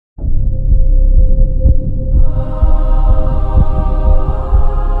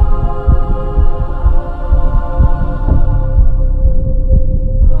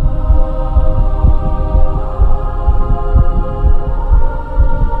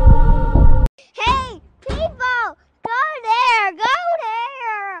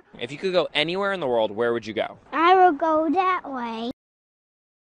If you could go anywhere in the world, where would you go? I will go that way.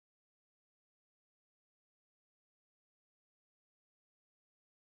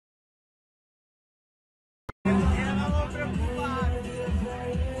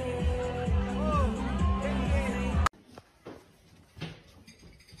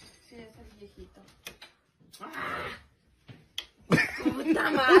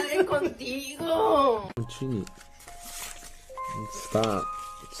 Puta madre contigo. Genie. Stop.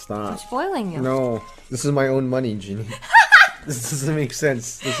 I'm spoiling you. No. This is my own money, Genie. This doesn't make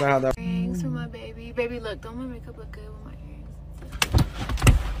sense. That's not how that... Rings for my baby. Baby, look, don't my makeup look good with my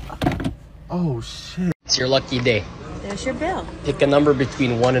earrings. Oh, shit. It's your lucky day. There's your bill. Pick a number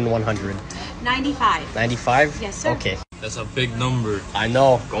between 1 and 100. 95. 95? Yes, sir. Okay. That's a big number. I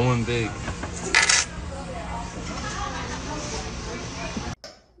know. Going big.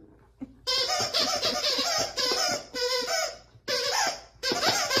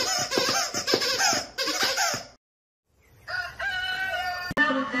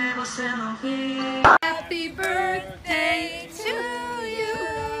 Happy birthday to you.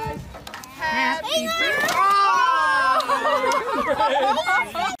 Happy birthday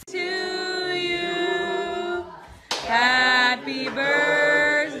to you. Happy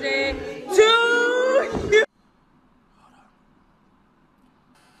birthday to you.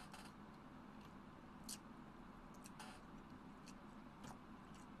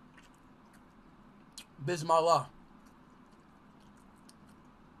 Bismillah.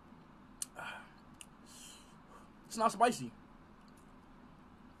 It's not spicy.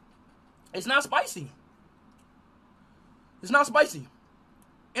 It's not spicy. It's not spicy.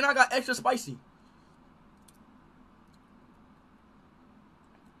 And I got extra spicy.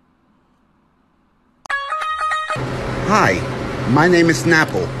 Hi, my name is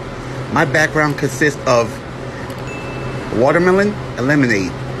Snapple. My background consists of watermelon and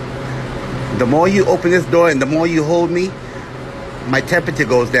lemonade. The more you open this door and the more you hold me, my temperature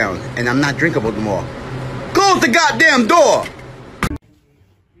goes down and I'm not drinkable anymore. Close the goddamn door!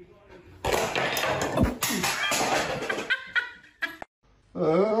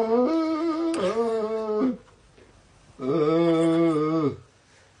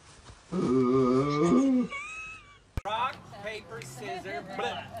 Rock, paper, scissors,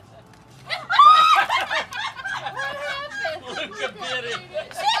 blip. Look at it.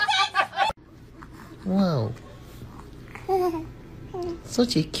 Wow.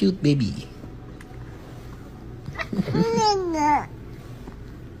 Such a cute baby.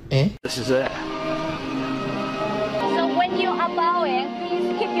 This is it. So when you are bowing,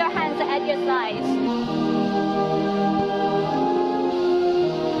 please keep your hands at your sides.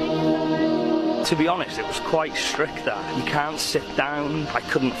 To be honest, it was quite strict that you can't sit down. I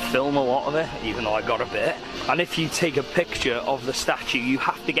couldn't film a lot of it, even though I got a bit. And if you take a picture of the statue, you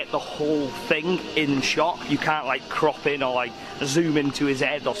have to get the whole thing in shot. You can't like crop in or like zoom into his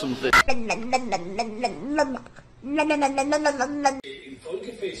head or something.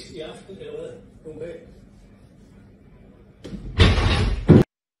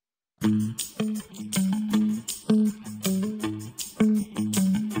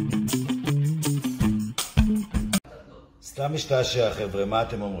 סתם משתעשע חבר'ה, מה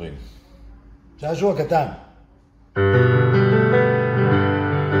אתם אומרים? שעשוע קטן.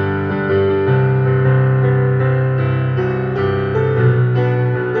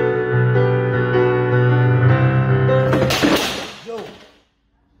 יואו.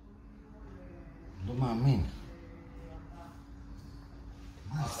 לא מאמין.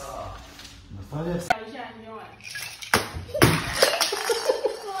 מה זה? נפל לי עכשיו.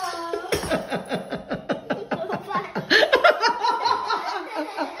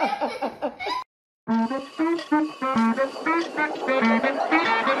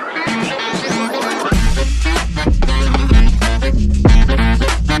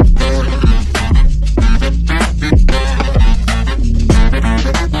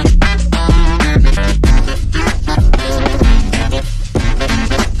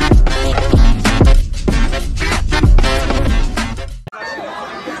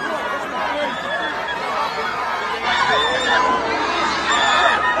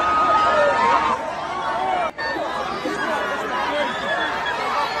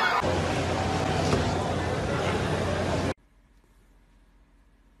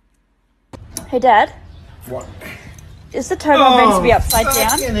 Hey, Dad. What? Is the turtle meant to be upside down?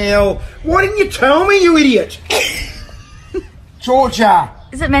 Fucking hell. Why didn't you tell me, you idiot? Georgia.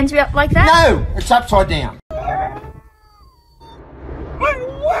 Is it meant to be up like that? No, it's upside down.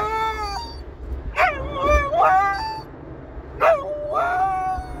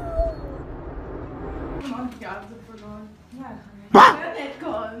 Come on, Gabs, if we're going. Yeah, honey.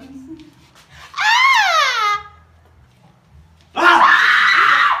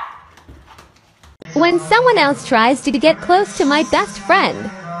 When someone else tries to get close to my best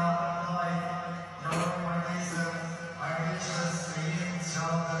friend.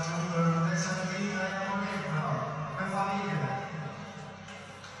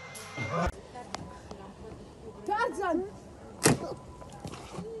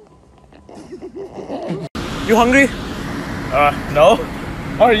 You hungry? No.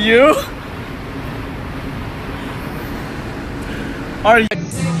 Are you? Are you?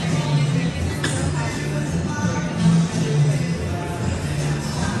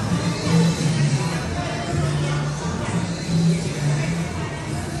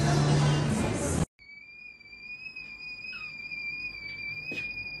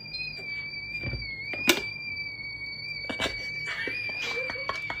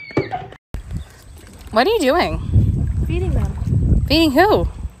 What are you doing? Feeding them. Feeding who?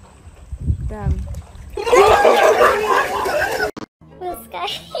 Them. This guy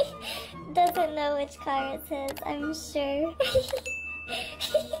doesn't know which car it's his, I'm sure.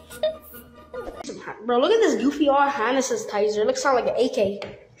 Bro, look at this goofy Hannes' taser. It looks like an AK.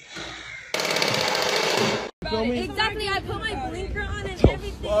 Exactly, I put my blinker on and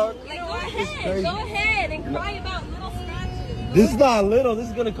everything. Like, go ahead and cry about little scratches. This is not little, this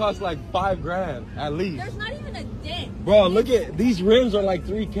is gonna cost like $5 grand at least. There's not even a dent. Bro, look at these rims are like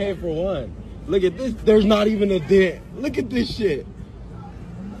 $3K for one. Look at this, there's not even a dent. Look at this shit.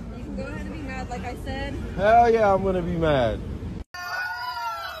 You can go ahead and be mad, like I said. Hell yeah, I'm gonna be mad.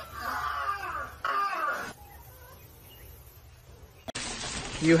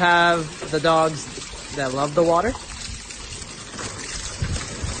 You have the dogs that love the water.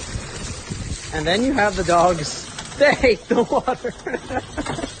 And then you have the dogs that hate the water.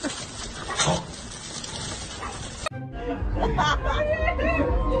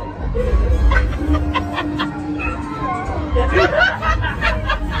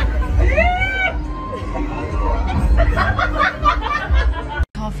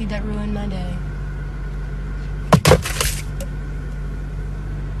 Coffee that ruined my day.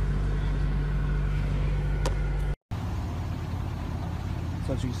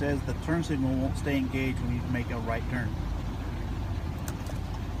 So she says the turn signal won't stay engaged when you make a right turn.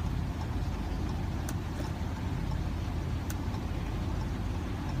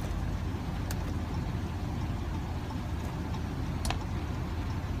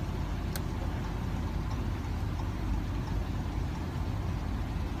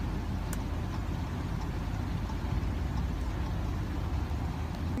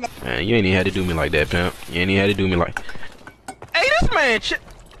 Man, you ain't even had to do me like that, pimp. You ain't even had to do me like. Hey,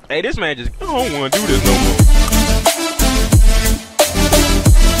 this man just I don't want to do this no more.